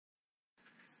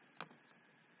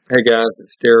Hey guys,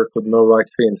 it's Derek with MillRight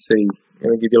CNC. I'm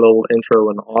going to give you a little intro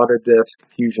on Autodesk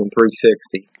Fusion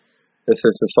 360. This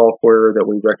is the software that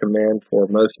we recommend for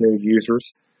most new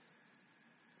users.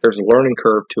 There's a learning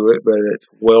curve to it, but it's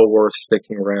well worth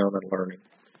sticking around and learning.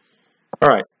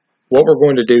 Alright, what we're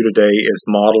going to do today is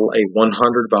model a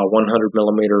 100 by 100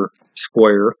 millimeter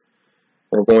square.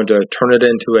 We're going to turn it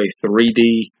into a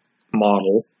 3D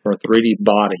model or a 3D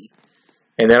body.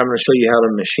 And then I'm going to show you how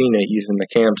to machine it using the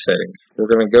CAM settings. We're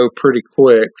going to go pretty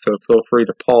quick, so feel free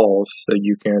to pause so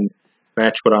you can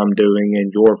match what I'm doing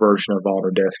in your version of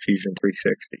Autodesk Fusion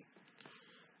 360.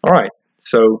 Alright,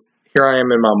 so here I am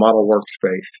in my model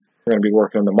workspace. We're going to be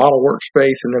working in the model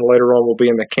workspace, and then later on we'll be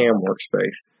in the CAM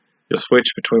workspace. You'll switch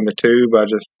between the two by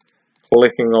just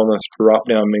clicking on this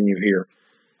drop-down menu here.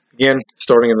 Again,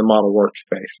 starting in the model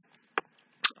workspace.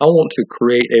 I want to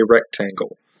create a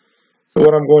rectangle. So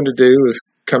what I'm going to do is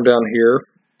come down here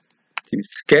to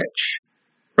Sketch,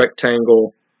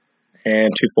 Rectangle, and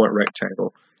 2-point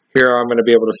rectangle. Here I'm going to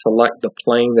be able to select the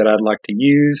plane that I'd like to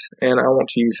use, and I want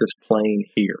to use this plane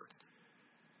here.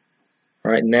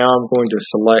 Alright, now I'm going to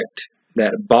select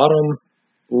that bottom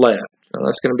left. Now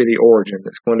that's going to be the origin.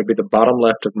 It's going to be the bottom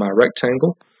left of my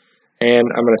rectangle, and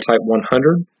I'm going to type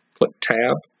 100, click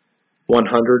Tab,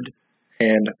 100,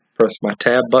 and press my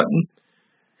Tab button.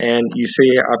 And you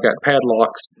see I've got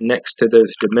padlocks next to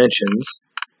those dimensions,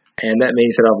 and that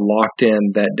means that I've locked in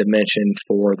that dimension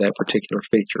for that particular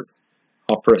feature.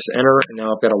 I'll press enter, and now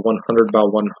I've got a 100 by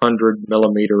 100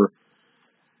 millimeter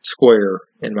square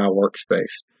in my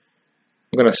workspace.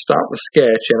 I'm going to stop the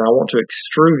sketch, and I want to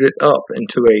extrude it up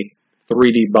into a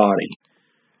 3D body.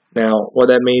 Now what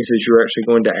that means is you're actually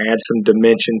going to add some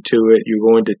dimension to it. You're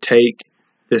going to take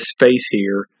this face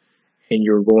here, and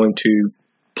you're going to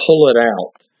pull it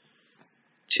out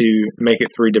to make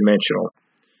it three-dimensional.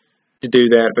 To do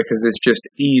that, because it's just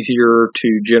easier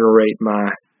to generate my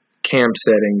CAM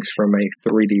settings from a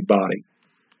 3D body.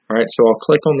 Alright, so I'll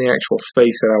click on the actual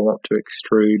face that I want to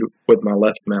extrude with my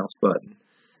left mouse button.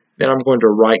 Then I'm going to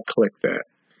right-click that.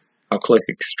 I'll click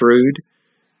Extrude.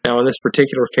 Now in this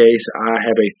particular case, I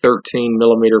have a 13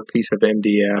 millimeter piece of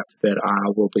MDF that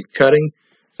I will be cutting.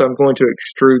 So I'm going to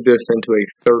extrude this into a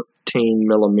 13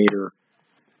 millimeter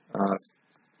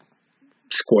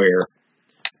square.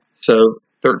 So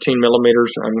 13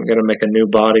 millimeters, I'm going to make a new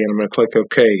body, and I'm going to click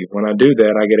OK. When I do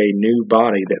that, I get a new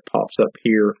body that pops up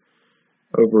here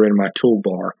over in my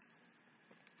toolbar.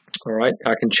 Alright,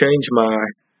 I can change my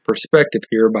perspective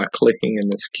here by clicking in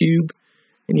this cube,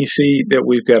 and you see that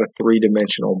we've got a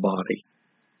three-dimensional body.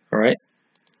 Alright,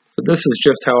 so this is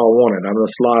just how I want it. I'm going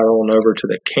to slide on over to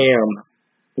the CAM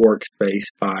workspace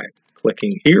by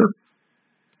clicking here.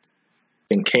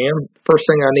 In CAM, first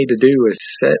thing I need to do is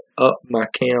set up my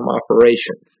CAM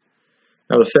operations.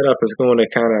 Now the setup is going to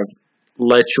kind of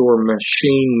let your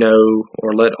machine know,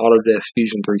 or let Autodesk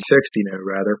Fusion 360 know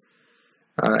rather,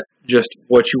 just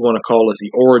what you want to call as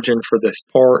the origin for this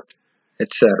part,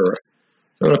 etc.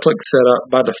 So I'm going to click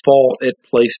Setup. By default, it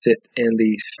placed it in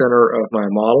the center of my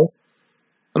model.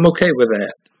 I'm okay with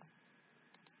that.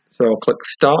 So I'll click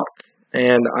Stock.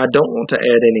 And I don't want to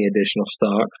add any additional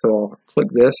stock, so I'll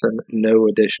click this and no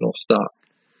additional stock.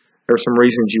 There are some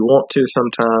reasons you want to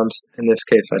sometimes. In this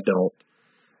case, I don't.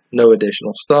 No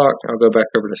additional stock. I'll go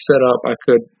back over to Setup. I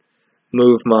could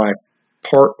move my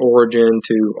part origin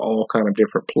to all kind of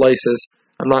different places.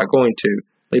 I'm not going to.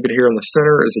 Leave it here in the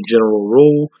center as a general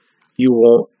rule. You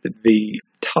want the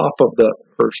top of the,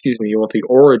 you want the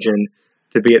origin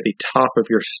to be at the top of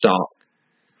your stock.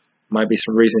 Might be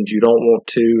some reasons you don't want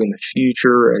to in the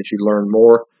future as you learn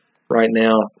more. Right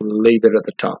now, leave it at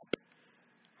the top.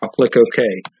 I'll click OK.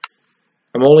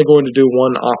 I'm only going to do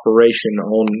one operation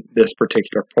on this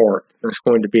particular part. It's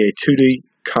going to be a 2D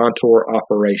contour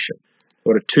operation.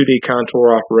 What a 2D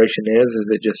contour operation is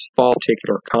it just follows a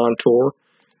particular contour.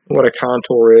 What a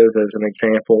contour is, as an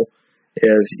example,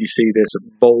 is you see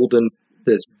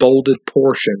this bolded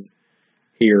portion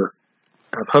here.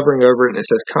 I'm hovering over it and it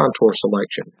says contour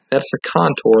selection. That's the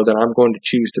contour that I'm going to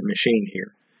choose to machine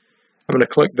here. I'm going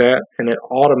to click that, and it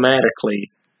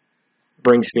automatically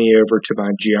brings me over to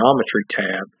my geometry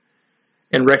tab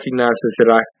and recognizes that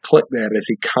I click that as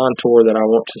a contour that I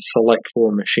want to select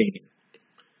for machining.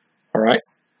 Alright,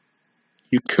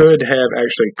 you could have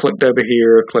actually clicked over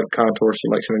here, clicked contour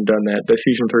selection and done that, but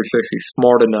Fusion 360 is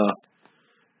smart enough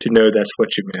to know that's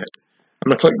what you meant. I'm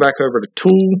going to click back over to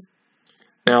Tool.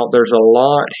 Now, there's a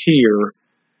lot here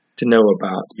to know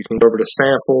about. You can go over to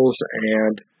Samples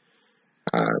and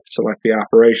select the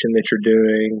operation that you're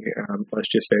doing. Let's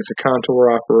just say it's a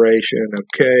contour operation.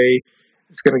 Okay.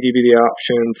 It's going to give you the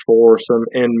option for some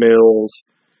end mills.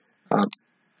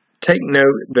 take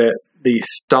note that the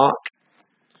stock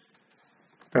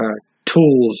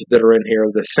tools that are in here,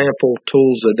 the sample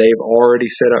tools that they've already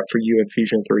set up for you in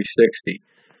Fusion 360,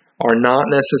 are not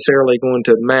necessarily going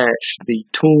to match the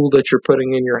tool that you're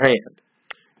putting in your hand.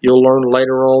 You'll learn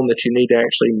later on that you need to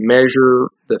actually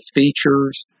measure the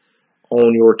features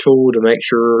on your tool to make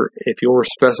sure if you're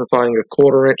specifying a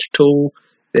 1/4 inch tool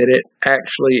that it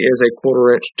actually is a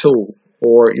 1/4 inch tool,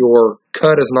 or your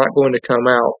cut is not going to come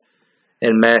out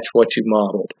and match what you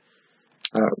modeled.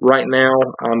 Right now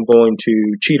I'm going to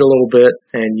cheat a little bit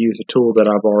and use a tool that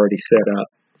I've already set up.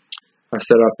 I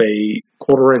set up a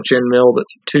 1/4 inch end mill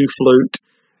that's a 2-flute.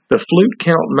 The flute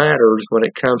count matters when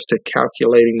it comes to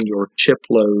calculating your chip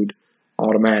load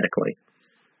automatically.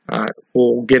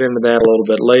 We'll get into that a little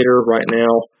bit later. Right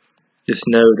now, just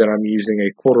know that I'm using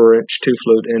a 1/4 inch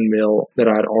 2-flute end mill that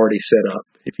I'd already set up.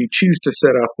 If you choose to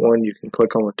set up one, you can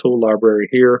click on the tool library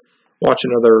here, watch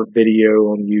another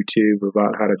video on YouTube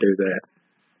about how to do that.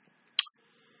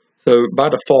 So by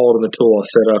default in the tool I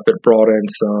set up, it brought in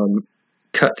some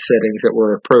cut settings that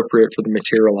were appropriate for the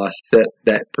material I set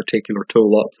that particular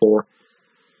tool up for.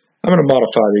 I'm going to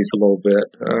modify these a little bit.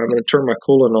 I'm going to turn my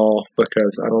coolant off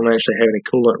because I don't actually have any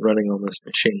coolant running on this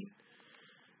machine.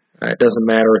 It doesn't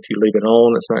matter if you leave it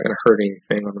on, it's not going to hurt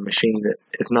anything on the machine that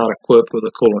is not equipped with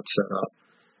a coolant setup.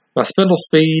 My spindle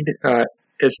speed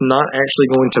is not actually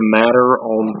going to matter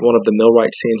on one of the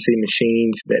MillRight CNC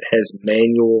machines that has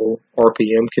manual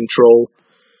RPM control.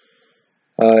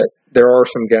 There are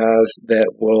some guys that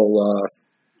will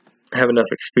have enough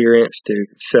experience to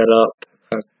set up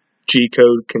a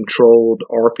G-code controlled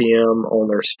RPM on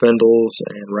their spindles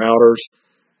and routers,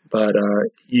 but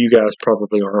you guys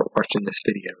probably aren't watching this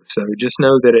video. So just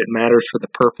know that it matters for the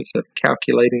purpose of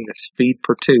calculating the speed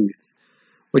per tooth,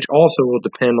 which also will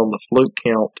depend on the flute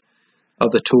count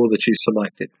of the tool that you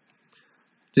selected.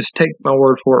 Just take my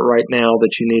word for it right now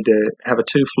that you need to have a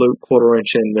 2-flute 1/4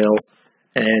 inch end mill,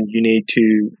 and you need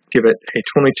to give it a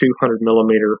 2200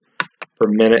 millimeter per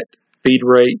minute feed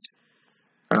rate.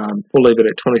 We'll leave it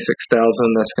at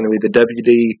 26,000. That's going to be the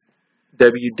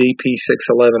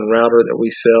WDP611 router that we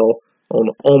sell on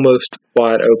almost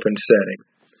wide open setting.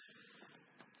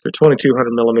 So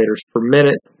 2200 millimeters per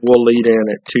minute. We'll lead in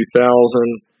at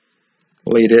 2000,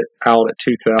 lead it out at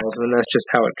 2000, and that's just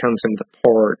how it comes into the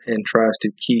part and tries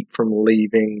to keep from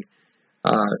leaving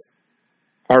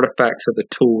artifacts of the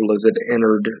tool as it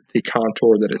entered the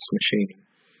contour that it's machining.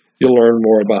 You'll learn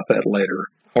more about that later.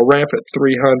 I'll ramp at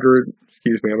 300,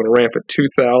 I'm going to ramp at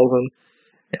 2000,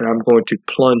 and I'm going to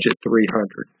plunge at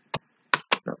 300.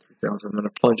 Not 3000, I'm going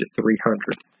to plunge at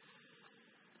 300.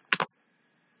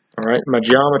 Alright, my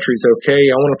geometry is okay.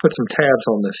 I want to put some tabs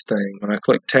on this thing. When I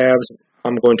click tabs,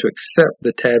 I'm going to accept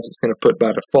the tabs it's going to put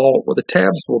by default. What the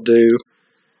tabs will do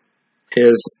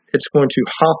is it's going to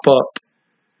hop up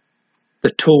the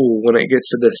tool when it gets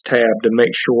to this tab to make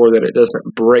sure that it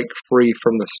doesn't break free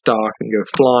from the stock and go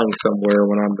flying somewhere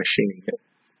when I'm machining it.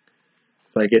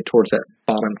 So I get towards that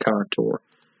bottom contour.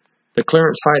 The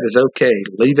clearance height is okay.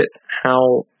 Leave it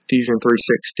how Fusion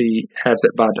 360 has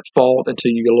it by default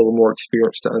until you get a little more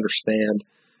experience to understand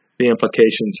the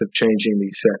implications of changing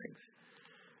these settings.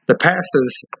 The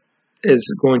passes is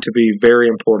going to be very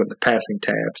important, the passing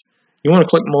tabs. You want to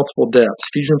click multiple depths.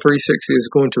 Fusion 360 is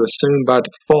going to assume by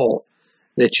default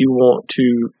that you want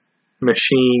to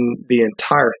machine the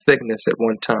entire thickness at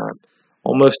one time.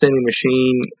 Almost any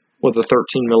machine with a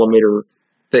 13 millimeter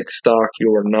thick stock,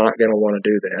 you are not going to want to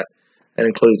do that. That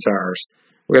includes ours.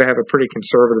 We're going to have a pretty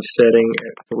conservative setting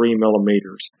at 3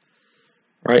 millimeters.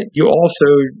 Right. You also,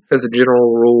 as a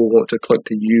general rule, want to click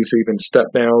to use even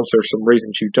step downs. There's some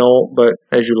reasons you don't, but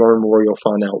as you learn more, you'll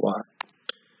find out why.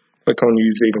 Click on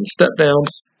use even step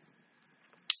downs.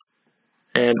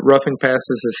 And roughing passes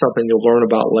is something you'll learn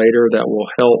about later that will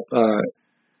help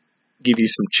give you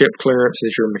some chip clearance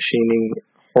as you're machining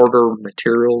harder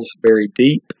materials very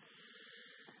deep,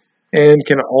 and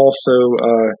can also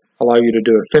allow you to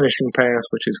do a finishing pass,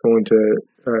 which is going to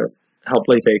help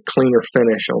leave a cleaner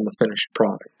finish on the finished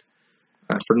product.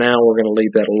 For now, we're going to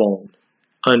leave that alone,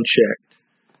 unchecked.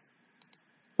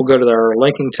 We'll go to our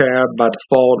linking tab. By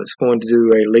default, it's going to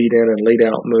do a lead in and lead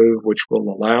out move, which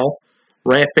will allow.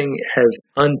 Ramping is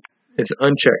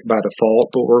unchecked by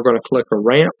default, but we're going to click a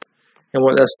ramp, and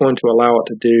what that's going to allow it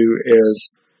to do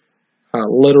is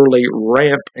literally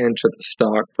ramp into the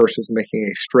stock versus making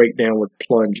a straight downward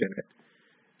plunge in it.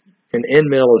 An end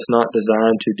mill is not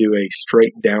designed to do a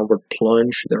straight downward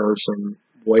plunge. There are some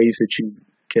ways that you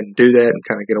can do that and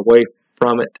kind of get away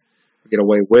from it, get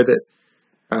away with it.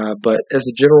 But as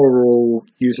a general rule,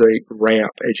 use a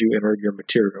ramp as you enter your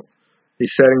material.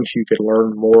 These settings you could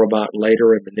learn more about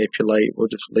later and manipulate. We'll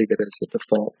just leave it as the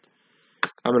default.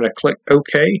 I'm going to click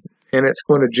OK, and it's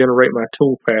going to generate my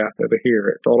toolpath over here.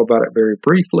 It thought about it very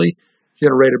briefly,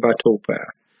 generated by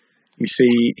toolpath. You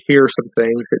see here some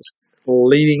things. It's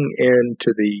leading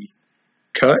into the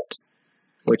cut,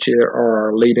 which are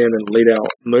our lead in and lead out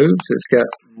moves. It's got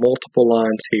multiple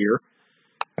lines here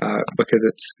because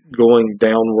it's going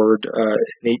downward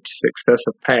in each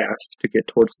successive pass to get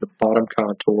towards the bottom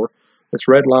contour. This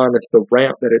red line is the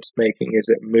ramp that it's making as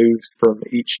it moves from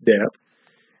each depth.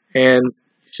 And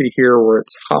you see here where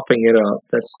it's hopping it up,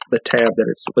 that's the tab that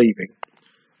it's leaving.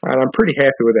 All right, I'm pretty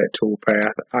happy with that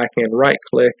toolpath. I can right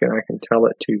click and I can tell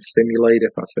it to simulate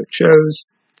if I so chose.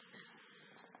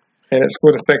 And it's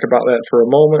going to think about that for a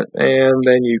moment, and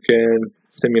then you can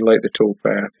simulate the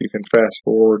toolpath. You can fast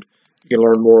forward. You can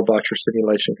learn more about your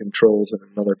simulation controls in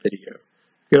another video.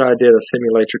 Good idea to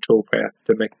simulate your toolpath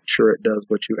to make sure it does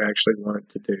what you actually want it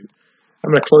to do.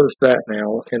 I'm going to close that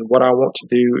now, and what I want to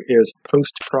do is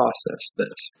post-process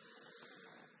this.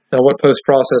 Now what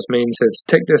post-process means is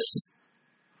take this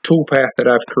toolpath that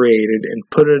I've created and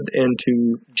put it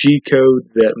into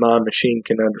G-code that my machine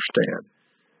can understand.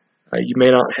 You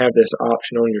may not have this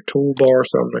option on your toolbar,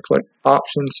 so I'm going to click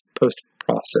Options,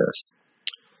 Post-Process.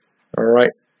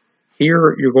 Alright,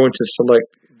 here you're going to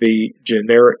select the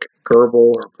generic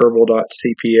Gerbil or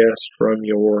Gerbil.cps from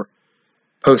your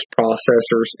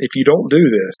post-processors. If you don't do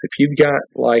this, if you've got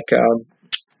like some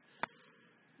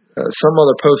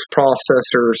other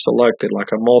post-processor selected,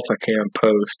 like a multicam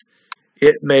post,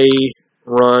 it may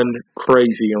run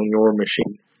crazy on your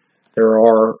machine. There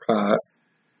are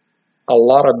a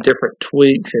lot of different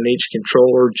tweaks in each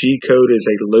controller. G-code is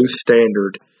a loose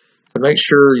standard. So make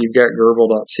sure you've got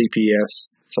Gerbil.cps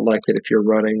selected if you're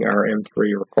running our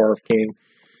M3 or Carve King.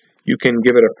 You can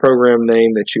give it a program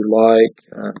name that you like.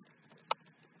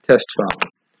 Test file.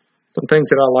 Some things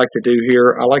that I like to do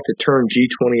here, I like to turn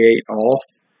G28 off.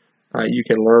 You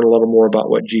can learn a little more about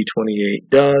what G28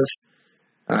 does.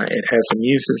 It has some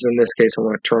uses. In this case, I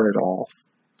want to turn it off.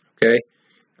 Okay,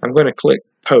 I'm going to click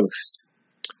Post.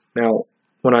 Now,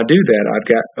 when I do that, I've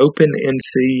got Open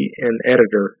NC and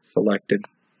Editor selected.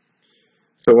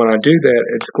 So when I do that,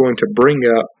 it's going to bring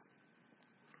up,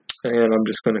 and I'm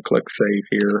just going to click Save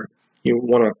here. You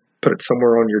want to put it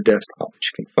somewhere on your desktop that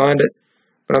you can find it.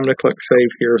 But I'm going to click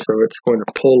Save here, so it's going to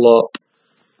pull up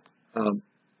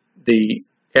the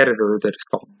editor that is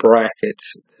called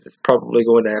Brackets. It's probably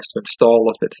going to ask to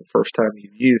install if it's the first time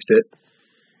you've used it.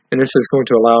 And this is going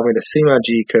to allow me to see my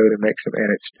G-code and make some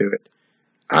edits to it.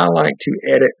 I like to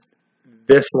edit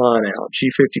this line out.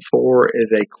 G54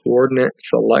 is a coordinate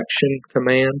selection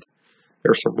command.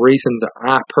 There are some reasons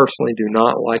I personally do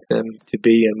not like them to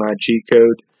be in my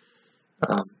G-code.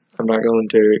 I'm not going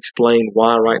to explain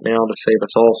why right now to save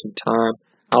us all some time.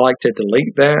 I like to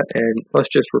delete that, and let's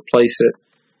just replace it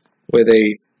with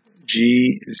a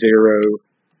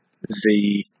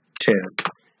G0Z10.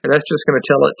 And that's just going to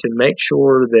tell it to make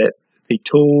sure that the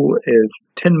tool is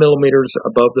 10 millimeters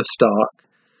above the stock.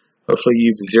 Hopefully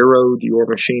you've zeroed your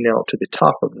machine out to the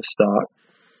top of the stock.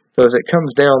 So as it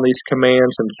comes down these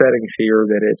commands and settings here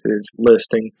that it is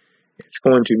listing, it's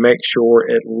going to make sure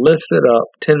it lifts it up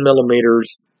 10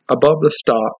 millimeters above the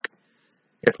stock,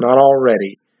 if not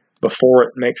already, before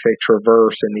it makes a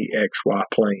traverse in the XY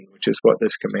plane, which is what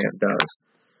this command does.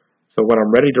 So when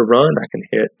I'm ready to run, I can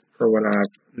hit, or when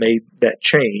I've made that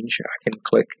change, I can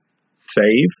click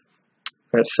Save.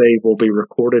 That save will be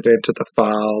recorded into the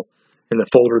file in the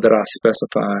folder that I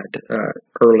specified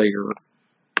earlier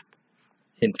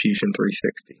in Fusion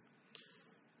 360.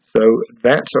 So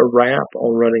that's a wrap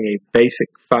on running a basic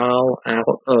file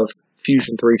out of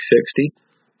Fusion 360.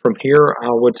 From here,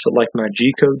 I would select my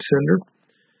G-code sender,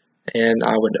 and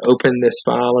I would open this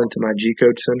file into my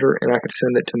G-code sender, and I could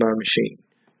send it to my machine.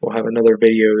 We'll have another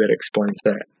video that explains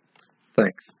that.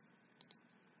 Thanks.